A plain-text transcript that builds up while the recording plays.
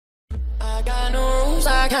I got no rules,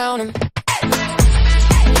 I count 'em. I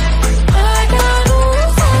got no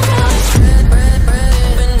rules, I count 'em. Bread,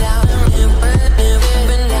 up and down, bread, up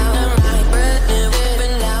and down, bread, up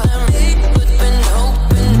and down, big,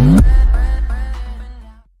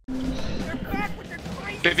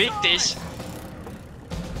 Beweg dich!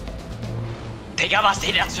 Digga, was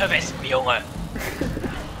sind das für Wespen, Junge?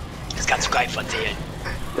 Das kannst du gar nicht erzählen.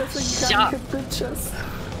 Das sind kranke Bitches.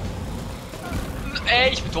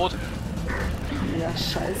 Ey, ich bin tot. Ja,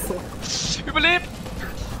 scheiße. Überleb!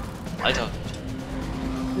 Alter.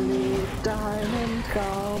 Leb deinen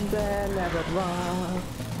Traum, der never war.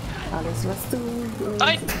 Alles, was du willst.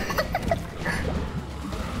 Nein!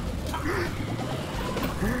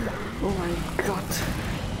 Oh mein Gott.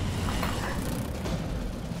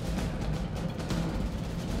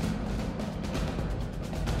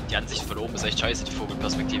 Die Ansicht von oben ist echt scheiße, die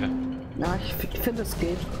Vogelperspektive. Ja, ich finde, es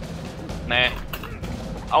geht. Nee.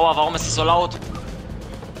 Aua, warum ist es so laut?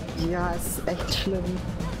 Ja, es ist echt schlimm.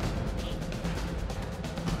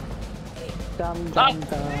 Dam, Ah. dam,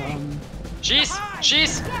 dam. Schieß!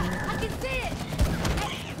 Schieß!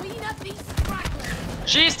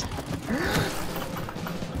 Schießt!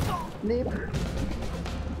 Leb.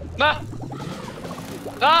 Na!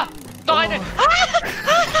 Da! Noch eine! Ah!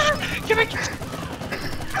 Geh weg! Geh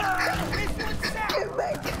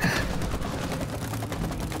weg!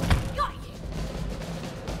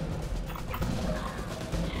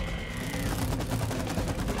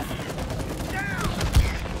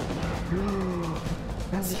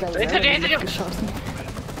 Hast du gerade Hinter dir, hinter dir! geschossen?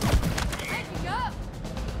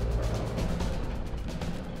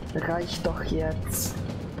 Reicht doch jetzt.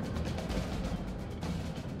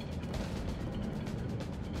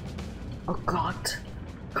 Oh Gott.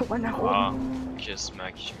 Guck mal nach oben. Okay, das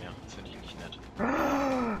merke ich mir. Finde ich nicht nett.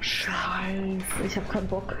 Oh, Scheiße, ich hab keinen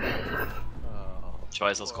Bock. Ich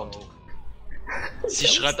weiß, was kommt. Sie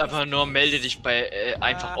schreibt einfach nur, melde dich bei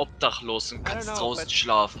einfach obdachlos und kannst draußen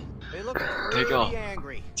schlafen. Digga,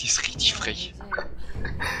 die ist richtig frech.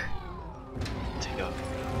 Digga.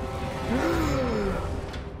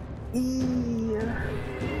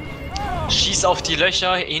 Schieß auf die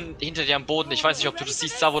Löcher hinter dir am Boden. Ich weiß nicht, ob du das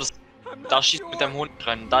siehst, da wo das... Da schießt mit deinem Hund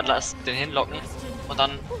rein. Da lass den hinlocken und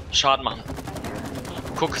dann Schaden machen.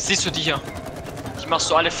 Guck, siehst du die hier? Die machst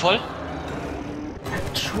du alle voll?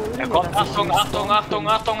 Er kommt, Achtung, Achtung, Achtung,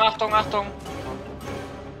 Achtung, Achtung, Achtung.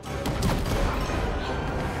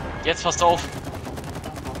 Jetzt passt auf.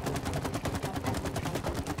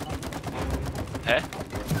 Hä?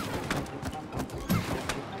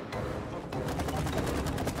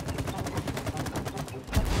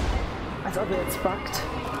 Als ob er jetzt buggt.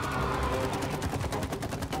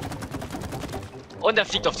 Und er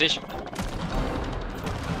fliegt auf dich.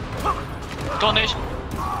 Doch nicht.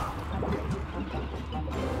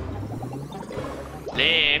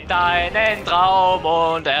 Leb deinen Traum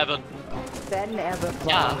und er wird... Wenn er wird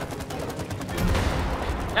Ja.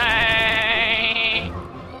 Nein.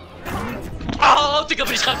 Oh, Digga,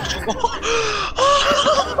 bin ich gerade verschrocken.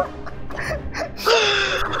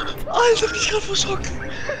 Alter, bin ich gerade verschrocken.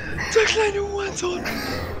 Der kleine Hurensohn.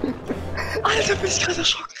 Alter, bin ich gerade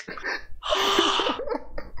erschrocken.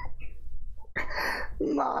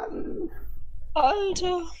 Mann.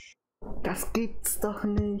 Alter. Das gibt's doch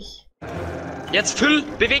nicht. Jetzt Füll,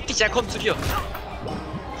 beweg dich, er kommt zu dir.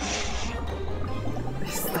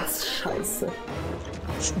 Ist das scheiße.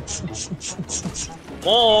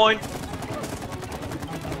 Moin.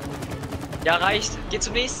 Ja, reicht. Geh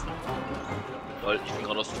zum nächsten. Lol, ich bin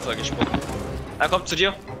gerade aus dem Fall gesprungen. Er kommt zu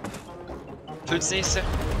dir. Füll's nächste.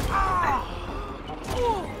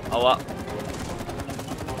 Aua.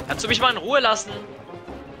 Kannst du mich mal in Ruhe lassen?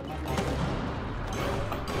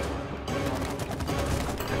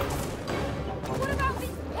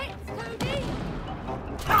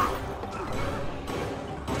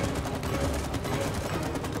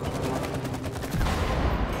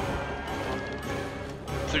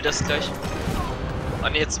 Füll das gleich. Ah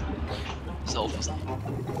ne, jetzt. Muss aufpassen.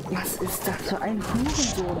 Was ist das für ein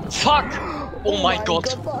Hurensohn? Fuck! Oh mein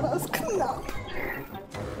Gott! War das knapp.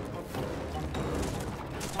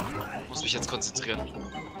 Ich muss mich jetzt konzentrieren.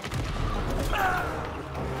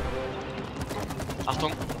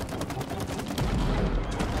 Achtung!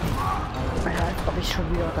 Als ob ich schon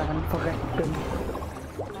wieder daran verreckt bin.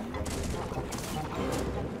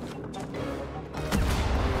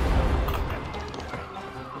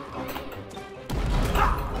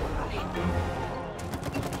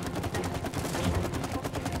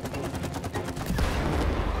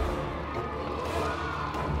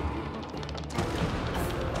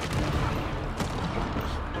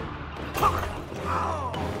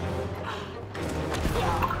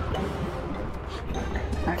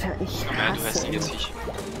 Ich Komm her, du hasse hässliches ihn. Viech.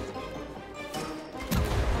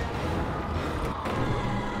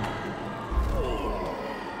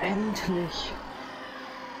 Endlich.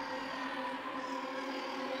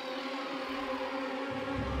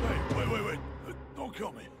 Wait. Don't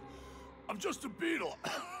kill me. I'm just a beetle.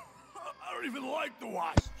 I don't even like the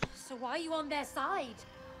wasps. So why are you on their side?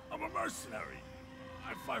 I'm a mercenary.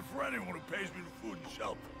 I fight for anyone who pays me the food and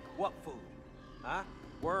shelter. What food? Huh?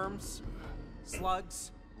 Worms?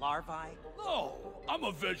 Slugs? Larvae? No, I'm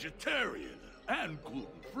a vegetarian and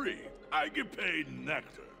gluten-free. I get paid in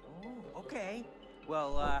nectar. Oh, okay.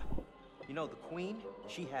 Well, you know the queen?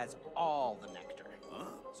 She has all the nectar. Huh?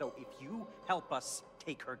 So if you help us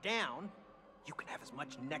take her down, you can have as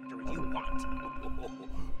much nectar as you want.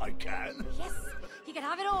 I can? Yes, he can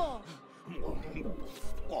have it all.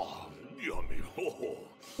 Oh, yummy. Oh.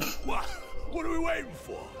 What are we waiting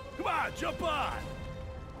for? Come on, jump on.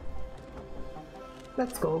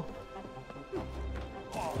 Let's go.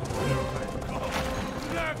 Oh,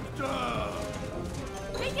 nectar!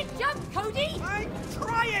 Make it jump, Cody! I'm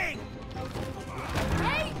trying!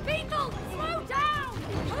 Hey, Beetle, slow down!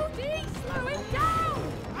 Cody, slow him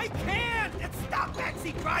down! I can't! And stop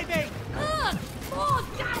backseat driving! Ugh, more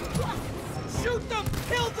dad! Shoot them!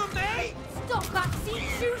 Kill them, eh? Stop backseat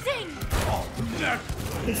shooting! Oh,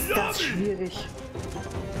 nectar! Ist das Yummy! schwierig.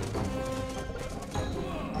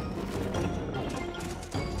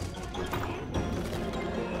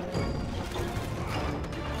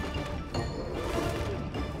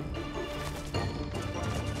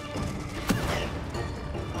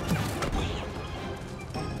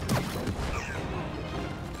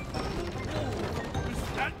 Is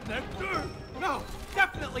that nectar? No,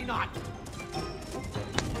 definitely not!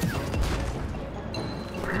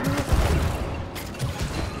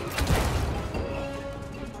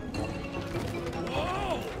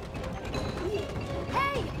 Whoa!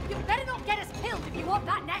 Hey, you better not get us killed if you want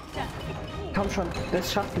that nectar! Komm schon,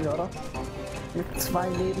 das schaffen wir, oder? Mit 2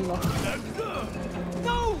 Leben noch. Nectar!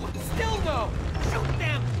 No! Still no! Shoot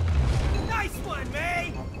them! Nice one,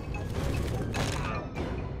 May!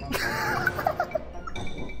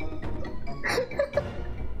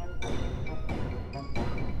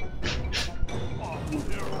 Oh,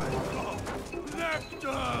 here I go!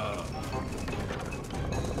 Nectar!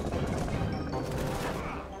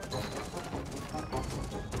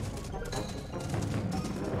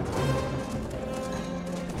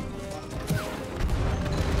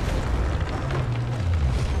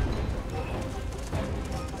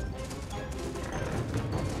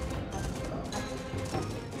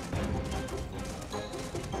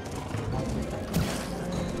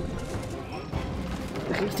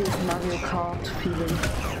 Richtiges Mario Kart Feeling.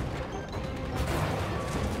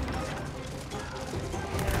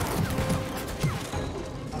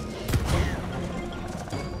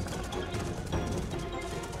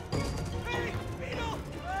 Hey, Beetle!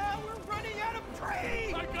 We're running out of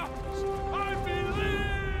trees! I got this! I believe!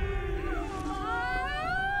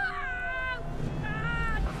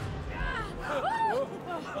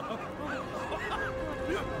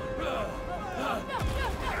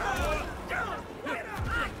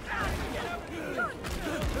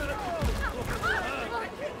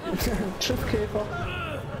 Schiffkäfer.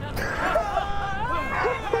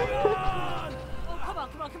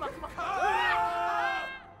 Oh, come on!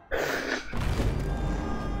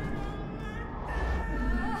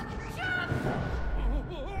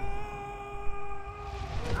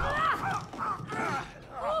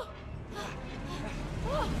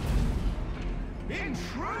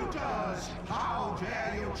 Intruders! How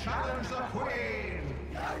dare you challenge the Queen?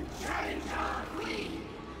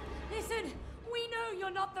 Listen, we know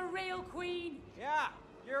you're not the real queen. Yeah,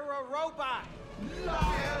 you're a robot!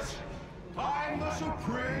 Liars! I'm the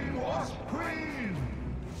Supreme Wasp Queen!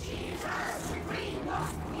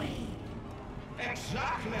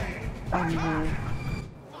 Exactly! Oh no.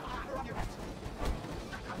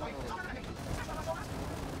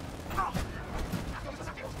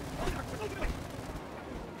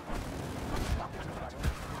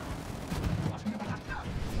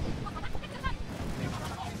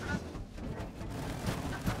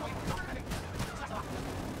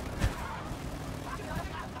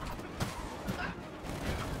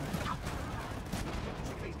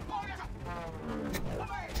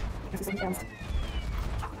 Das ist nicht ernst.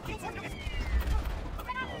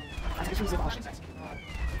 Also ich bin so verarscht.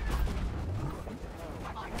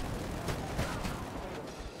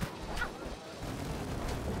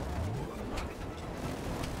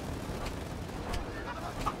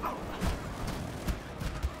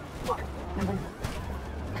 Nein.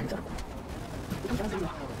 Alter. Ich komm da rüber.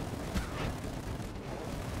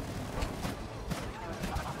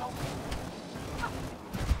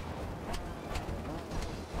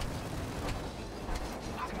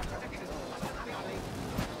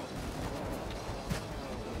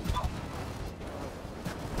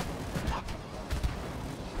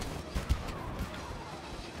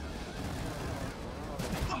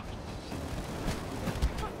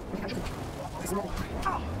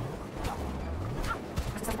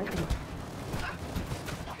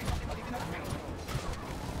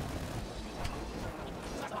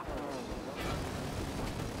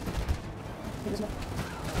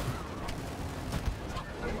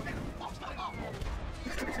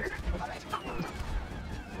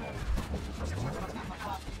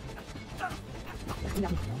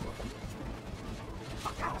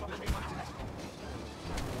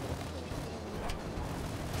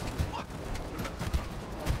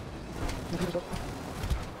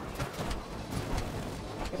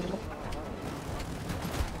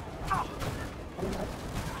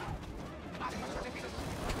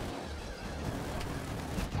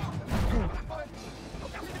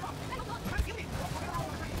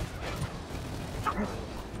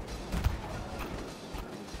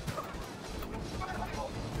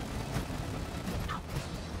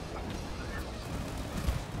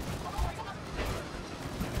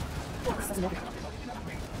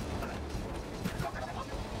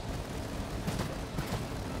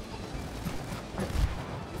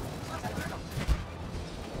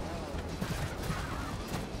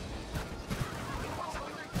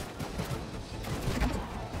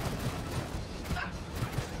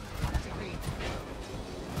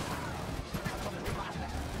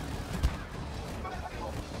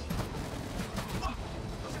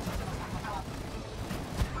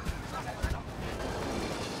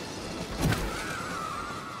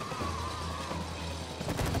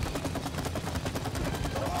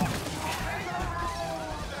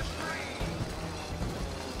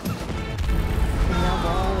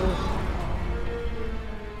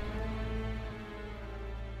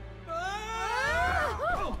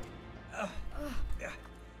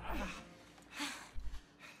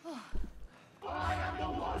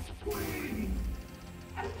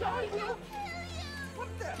 What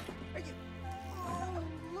the? Are you? Oh,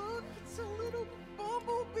 look, it's a little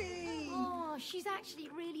bumblebee. Oh, she's actually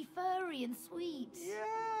really furry and sweet.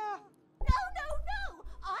 Yeah. No!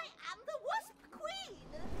 I am the Wasp Queen!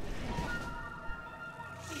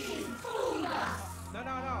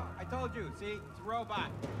 No. I told you. See, it's a robot.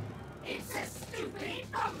 It's a stupid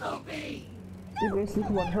bumblebee! Übrigens,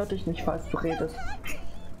 Nico, man hört dich nicht, falls du redest.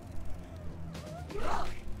 Look,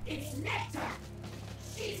 it's Nectar!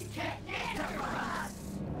 She's kept Nectar for us!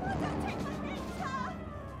 Don't take my Nectar!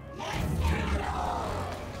 Let's kill it all!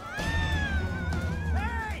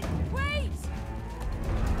 Hey! Wait!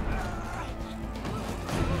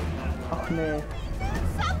 Ach nee.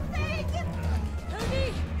 Something! Cody,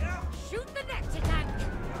 shoot the nectar tank.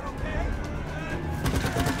 Okay.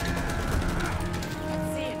 Let's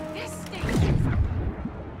see if this stinks.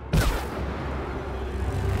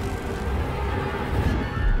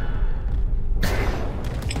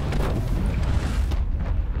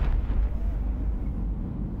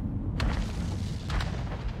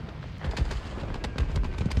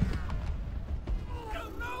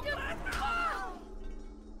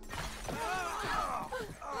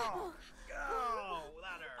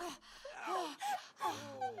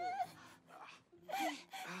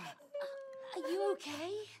 Are you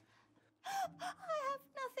okay? I have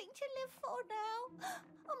nothing to live for now.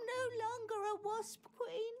 I'm no longer a Wasp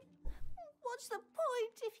Queen. What's the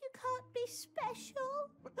point if you can't be special?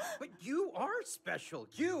 But you are special.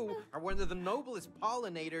 You are one of the noblest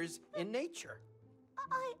pollinators in nature.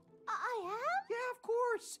 I am? Yeah, of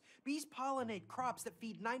course. Bees pollinate crops that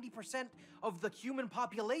feed 90% of the human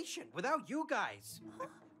population. Without you guys,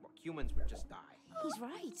 well, humans would just die. He's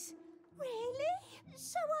right. Really?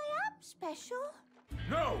 So I am special?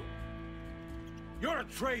 No! You're a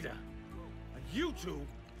traitor! And you two,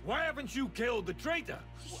 why haven't you killed the traitor?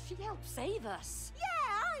 She helped save us.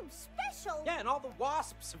 Yeah, I'm special. Yeah, and all the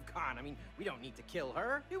wasps have gone. I mean, we don't need to kill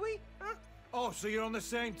her, do we? Huh? Oh, so you're on the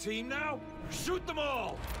same team now? Shoot them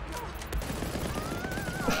all!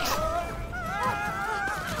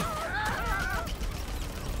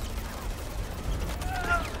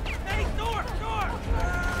 Hey, door!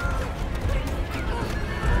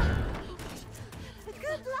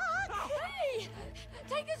 Good luck. Hey!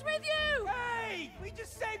 Take us with you! Hey! We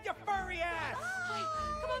just saved your furry ass!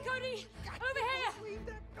 Come on, Cody! Over here! Leave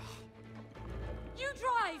that. You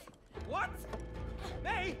drive! What?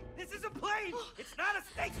 May, this is a plane! It's not a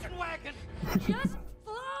station wagon! Just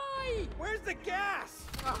fly! Where's the gas?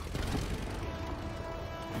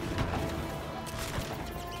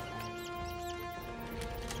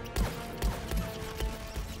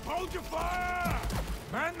 Hold your fire!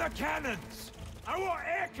 Man the cannons! I want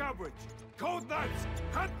air coverage! Cold nuts!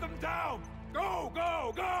 Hunt them down! Go!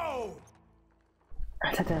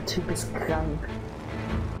 Alter, der Typ ist krank.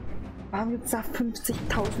 Warum gibt's da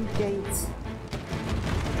 50.000 Gates?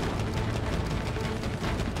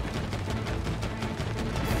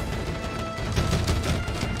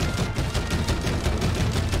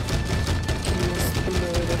 Dieses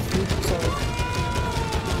blöde Flugzeug.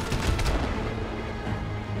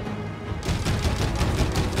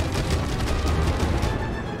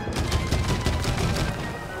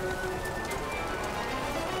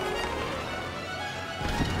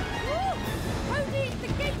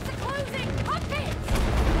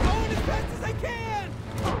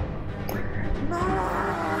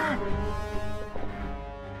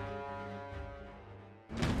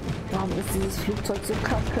 Flugzeug so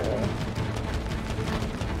kacke.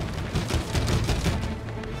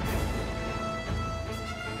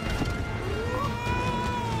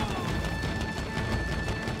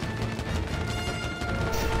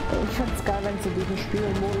 Ich fand's geil, wenn es in diesen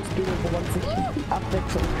Spielmodus geht, wo man sich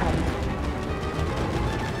abwechseln kann.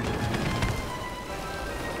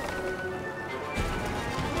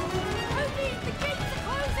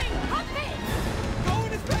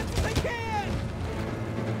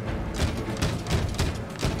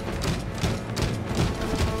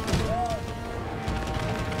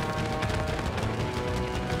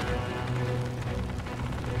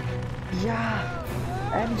 Ja,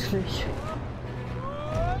 endlich.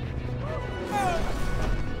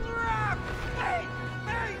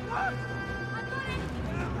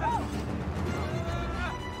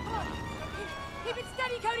 Keep it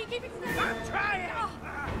steady, Cody. Keep it steady. I'm trying!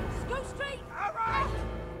 Just go straight. All right!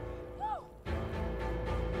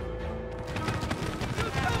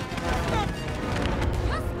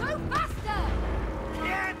 Just go faster.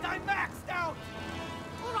 Can't! I'm maxed out!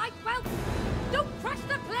 All right, well, don't crash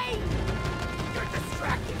the plane. You're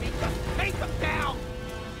distracting me! Just take them down!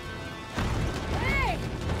 Hey!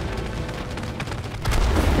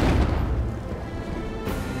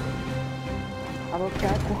 Aber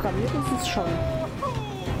geil programmiert ist es schon.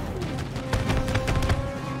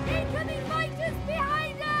 Incoming fighters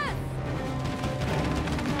behind us!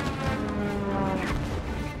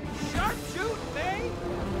 Sharpshoot, May!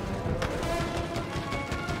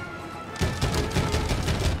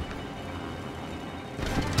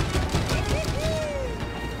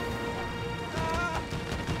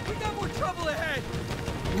 We got more trouble ahead!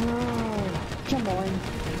 Ja moin.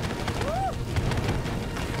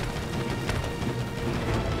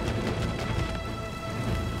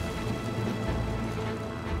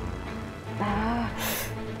 Ah,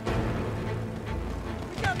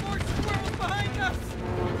 We got more squirrels behind us!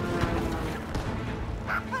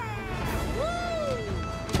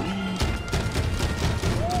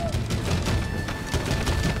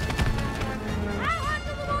 I'll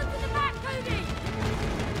handle the ones in the back, Cody.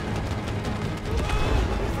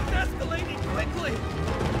 This is escalating quickly!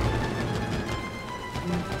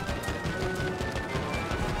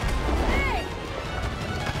 Hey!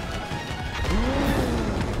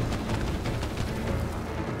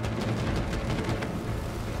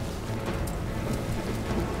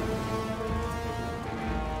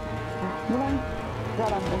 wo lang? Ja,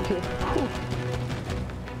 dann, okay. Puh.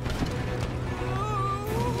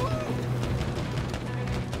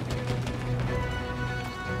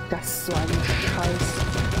 Das ist so ein Scheiß.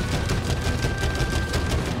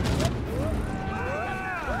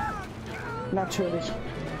 Natürlich.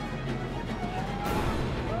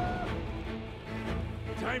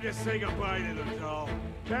 Time to say goodbye to them, doll.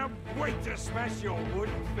 Can't wait to smash your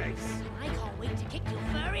wooden face. I can't wait to kick your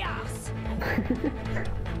furry ass.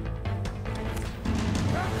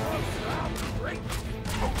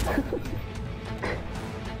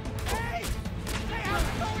 Hey! Hey, how's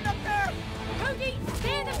it going up there? Cody,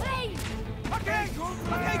 steer the plane. Okay,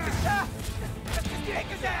 just kick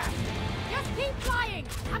his ass! Just keep flying.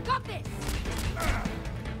 I've got this.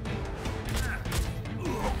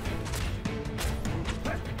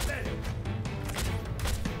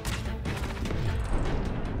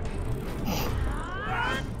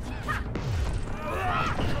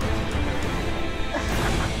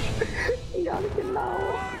 Ja, genau.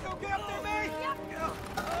 Oh, don't get up there, mate!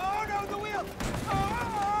 Oh, no, the wheel! Oh,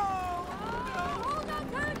 Hold on,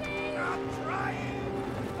 Cody. no! I'm trying!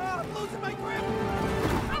 Oh, I'm losing my grip!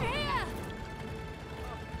 I'm here.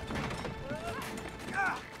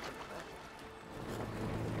 Ah.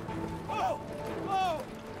 Oh! Oh!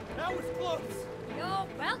 That was close! You're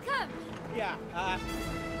welcome. Yeah,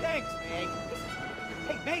 thanks, Meg.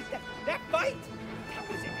 Hey, Meg, that fight! That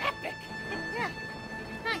was epic! Yeah.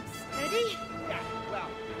 Thanks, Cody. Yeah, well,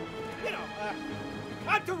 you know,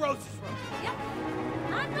 on to Rose's room. Yep.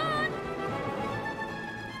 I'm on.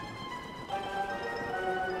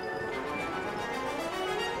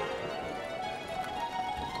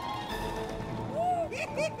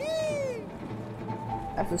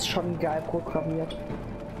 Es ist schon geil programmiert.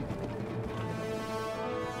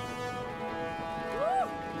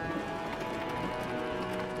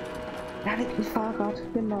 Ja, mit dem Fahrrad,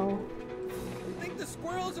 genau. Think the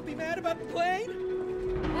squirrels will be mad about the plane?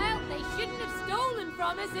 Well, they shouldn't have stolen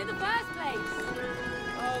from us in the first place.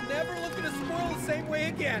 I'll never look at a squirrel the same way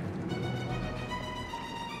again.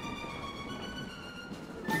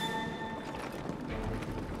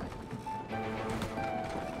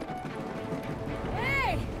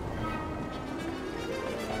 Hey!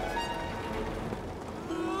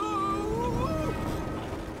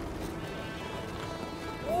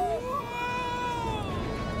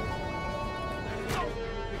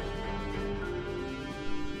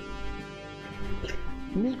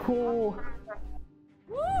 Nico!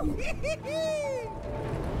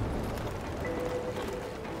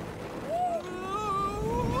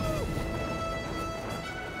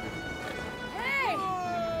 Hey!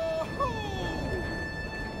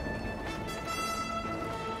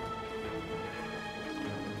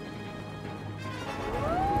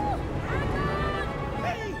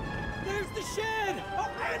 Hey! There's the shed! Oh,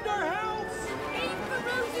 and our house! Aim for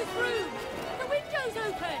Rose's room! The window's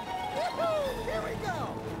open! Woohoo! Here we go!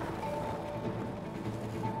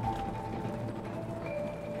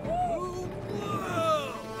 Whoa!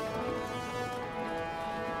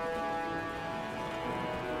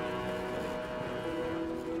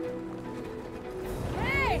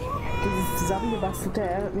 Hey! Dieses zusammengebastelte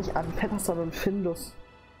erinnert mich an Patterson und Findus.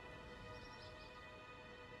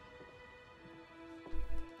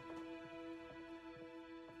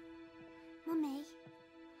 Mummy,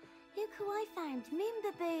 look who I found, Moon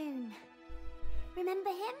Baboon. Remember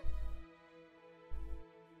him?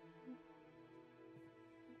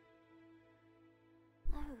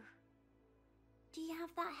 Oh. Do you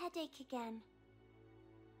have that headache again?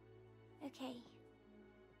 Okay.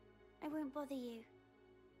 I won't bother you.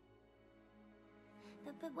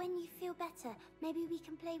 But when you feel better, maybe we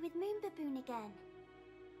can play with Moon Baboon again.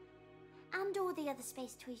 And all the other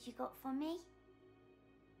space toys you got for me.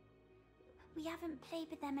 We haven't played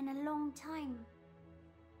with them in a long time.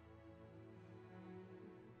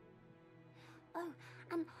 Oh,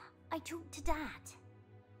 and I talked to Dad.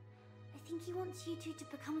 I think he wants you two to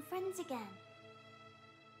become friends again.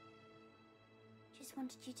 Just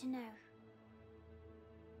wanted you to know.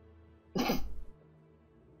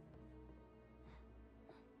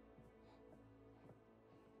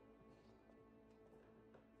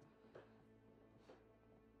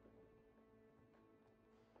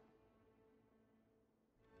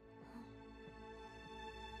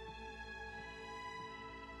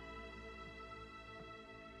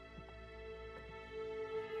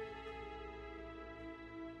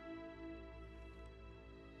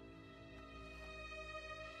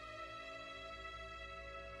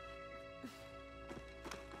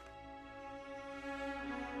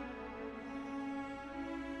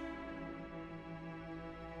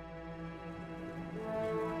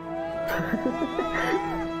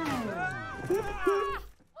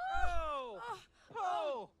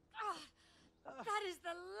 That is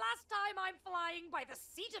the last time I'm flying by the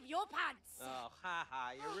seat of your pants. Oh,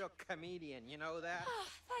 haha, you're a real comedian, you know that?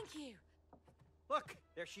 Thank you. Look,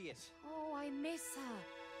 there she is. Oh, I miss her.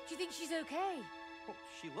 Do you think she's okay? Oh,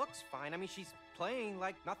 she looks fine. I mean, she's playing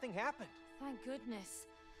like nothing happened. Thank goodness.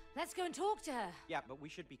 Let's go and talk to her. Yeah, but we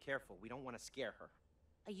should be careful. We don't want to scare her.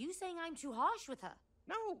 Are you saying I'm too harsh with her?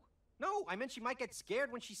 No, I meant she might get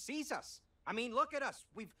scared when she sees us. I mean, look at us.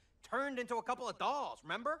 We've turned into a couple of dolls,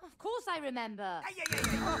 remember? Of course I remember.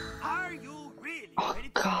 Are you really Oh ready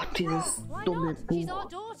to Gott, dieses Why dumme not? She's Buch. our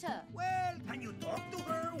daughter. Well, can you talk to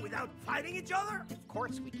her without fighting each other? Of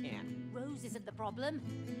course we can. Rose isn't the problem.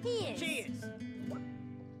 He is. She is. What?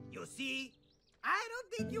 You see, I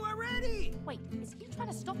don't think you are ready. Wait, is he trying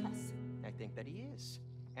to stop us? I think that he is.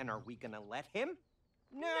 And are we gonna let him?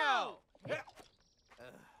 No!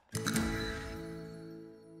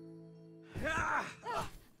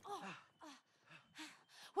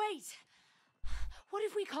 Wait. What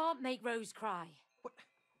if we can't make Rose cry? What?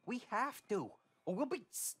 We have to, or we'll be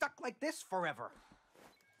stuck like this forever.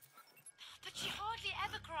 But she hardly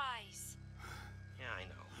ever cries. Yeah, I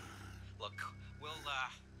know. Look,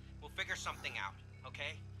 we'll figure something out,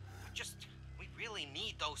 okay? We really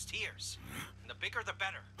need those tears. And the bigger, the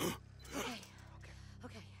better.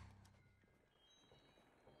 Okay.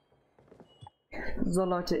 So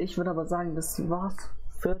Leute, ich würde aber sagen, das war's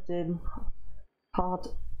für den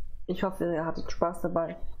Part. Ich hoffe, ihr hattet Spaß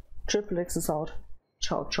dabei. Triple X ist out.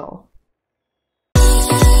 Ciao, ciao.